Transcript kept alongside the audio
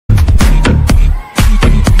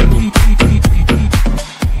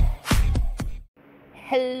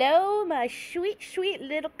Hello, my sweet, sweet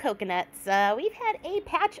little coconuts. We've had a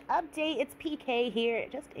patch update. It's PK here,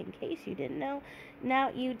 just in case you didn't know. Now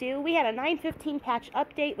you do. We had a 9.15 patch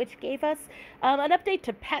update, which gave us an update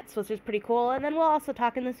to pets, which is pretty cool. And then we'll also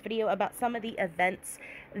talk in this video about some of the events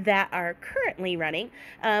that are currently running.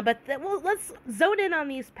 Let's zone in on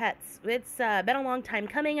these pets. It's been a long time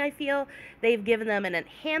coming, I feel. They've given them an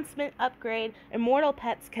enhancement upgrade. Immortal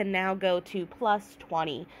pets can now go to plus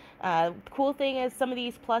 20. Cool thing is some of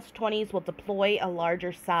these plus 20s will deploy a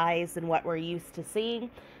larger size than what we're used to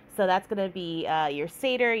seeing. So that's going to be your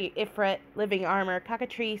Satyr, your Ifrit, Living Armor,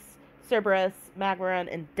 Cockatrice, Cerberus,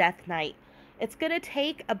 Magmaron, and Death Knight. It's going to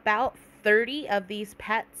take about 30 of these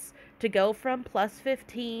pets to go from plus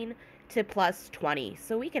 15 to plus 20.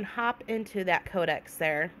 So we can hop into that codex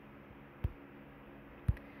there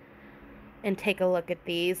and take a look at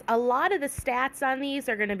these. A lot of the stats on these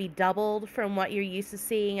are going to be doubled from what you're used to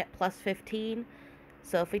seeing at plus 15.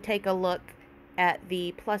 So if we take a look at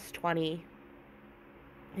the plus 20,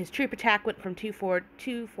 his troop attack went from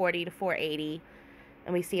 240 to 480,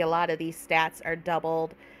 and we see a lot of these stats are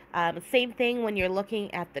doubled. Same thing when you're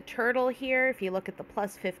looking at the turtle here. If you look at the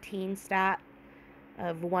plus 15 stat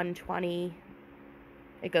of 120,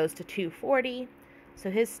 it goes to 240. So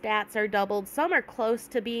his stats are doubled. Some are close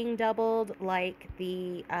to being doubled, like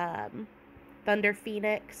the Thunder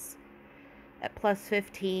Phoenix. At plus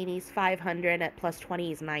 15, he's 500. At plus 20,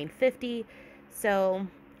 he's 950. So,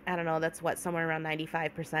 I don't know, that's what, somewhere around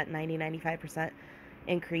 95%, 95%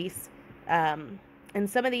 increase. And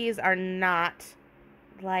some of these are not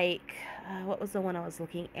like, what was the one I was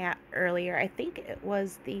looking at earlier? I think it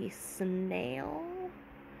was the snail.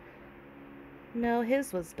 No,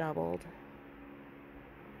 his was doubled.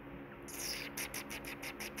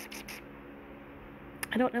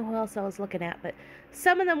 I don't know who else I was looking at, but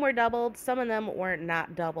some of them were doubled, some of them were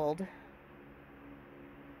not doubled.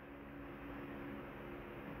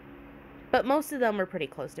 But most of them were pretty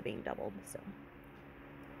close to being doubled, so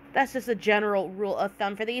that's just a general rule of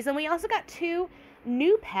thumb for these. And we also got two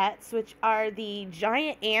new pets, which are the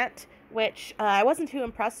giant ant, which I wasn't too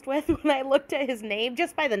impressed with when I looked at his name,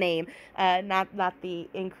 just by the name, not the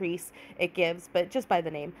increase it gives, but just by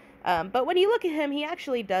the name. But when you look at him, he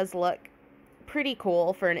actually does look pretty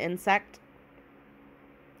cool for an insect.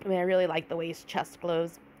 I mean, I really like the way his chest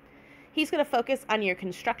glows. He's going to focus on your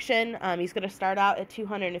construction. He's going to start out at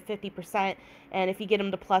 250%, and if you get him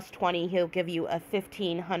to plus 20, he'll give you a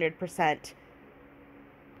 1,500%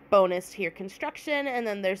 bonus to your construction. And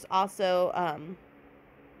then there's also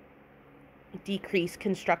decreased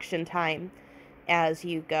construction time as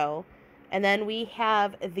you go. And then we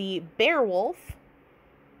have the bear wolf,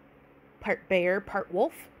 part bear, part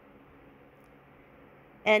wolf.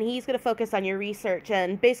 And he's going to focus on your research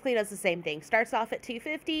and basically does the same thing. Starts off at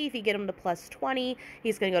 250. If you get him to plus 20,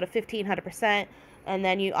 he's going to go to 1,500%. And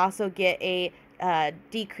then you also get a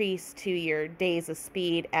decrease to your days of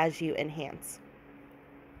speed as you enhance.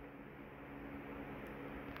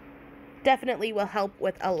 Definitely will help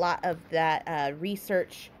with a lot of that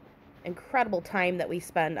research. Incredible time that we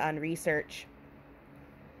spend on research.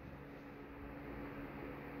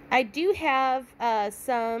 I do have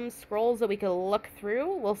some scrolls that we can look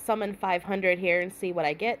through. We'll summon 500 here and see what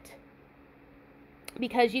I get.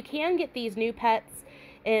 Because you can get these new pets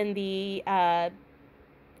in the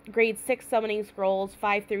grade 6 summoning scrolls,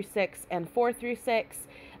 5 through 6 and 4 through 6.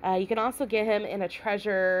 You can also get him in a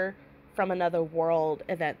treasure from another world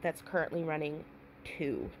event that's currently running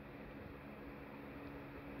too.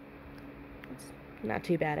 It's not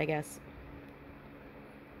too bad, I guess.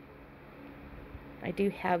 I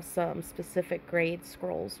do have some specific grade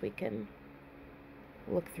scrolls we can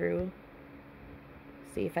look through.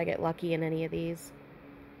 See if I get lucky in any of these.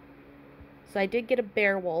 So I did get a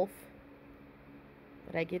bear wolf.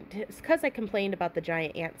 But it's because I complained about the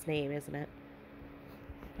giant ant's name, isn't it?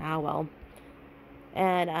 Ah, well.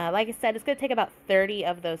 And like I said, it's going to take about 30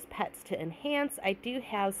 of those pets to enhance. I do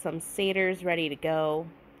have some satyrs ready to go.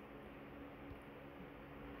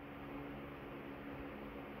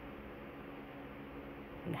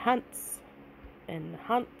 And hunts. And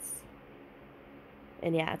hunts.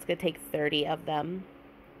 And yeah, it's going to take 30 of them.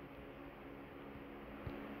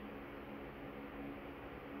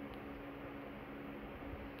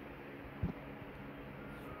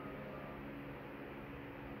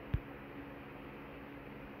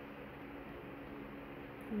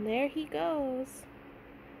 And there he goes.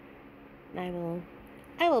 I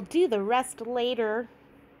will do the rest later.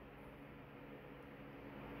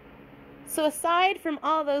 So aside from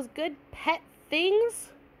all those good pet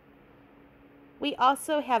things, We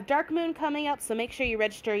also have Dark Moon coming up, so make sure you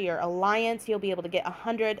register your alliance. You'll be able to get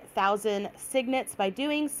 100,000 signets by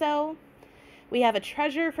doing so. We have a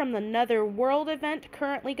treasure from the Nether World event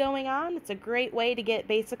currently going on. It's a great way to get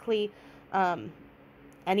basically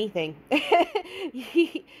anything.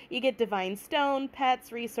 You get Divine Stone,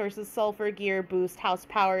 pets, resources, sulfur, gear, boost, house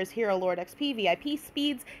powers, hero lord XP, VIP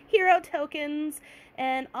speeds, hero tokens,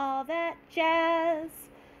 and all that jazz.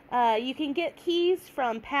 You can get keys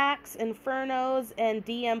from packs, infernos, and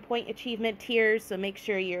DM point achievement tiers, so make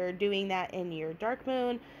sure you're doing that in your Dark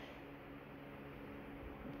Moon.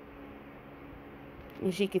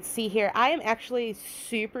 As you can see here, I am actually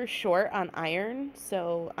super short on iron,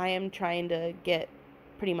 so I am trying to get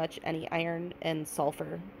pretty much any iron and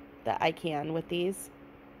sulfur that I can with these.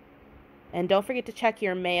 And don't forget to check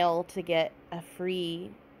your mail to get a free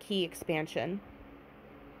key expansion.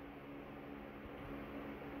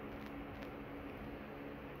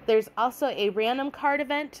 There's also a random card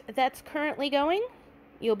event that's currently going.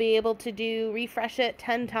 You'll be able to refresh it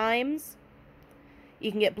 10 times. You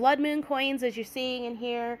can get blood moon coins, as you're seeing in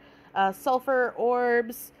here, sulfur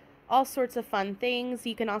orbs, all sorts of fun things.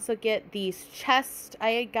 You can also get these chests.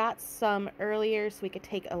 I got some earlier so we could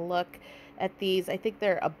take a look at these. I think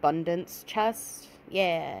they're abundance chests.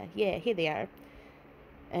 Yeah, here they are.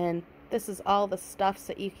 And this is all the stuffs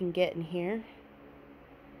that you can get in here.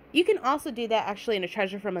 You can also do that actually in a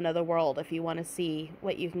treasure from another world if you want to see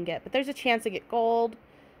what you can get. But there's a chance to get gold.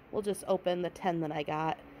 We'll just open the 10 that I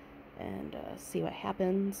got and see what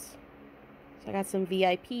happens. So I got some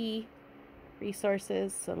VIP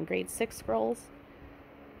resources, some grade 6 scrolls.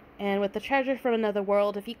 And with the treasure from another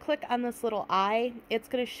world, if you click on this little eye, it's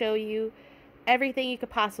going to show you everything you could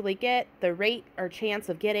possibly get, the rate or chance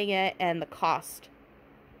of getting it, and the cost.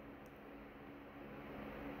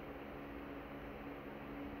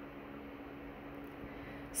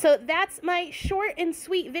 So that's my short and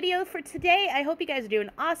sweet video for today. I hope you guys are doing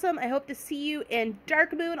awesome. I hope to see you in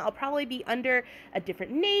Dark Moon. I'll probably be under a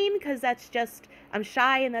different name because that's just, I'm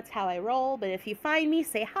shy and that's how I roll. But if you find me,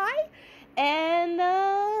 say hi and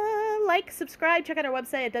like, subscribe, check out our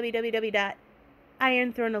website at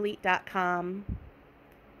www.ironthroneelite.com.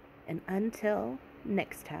 And until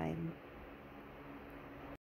next time.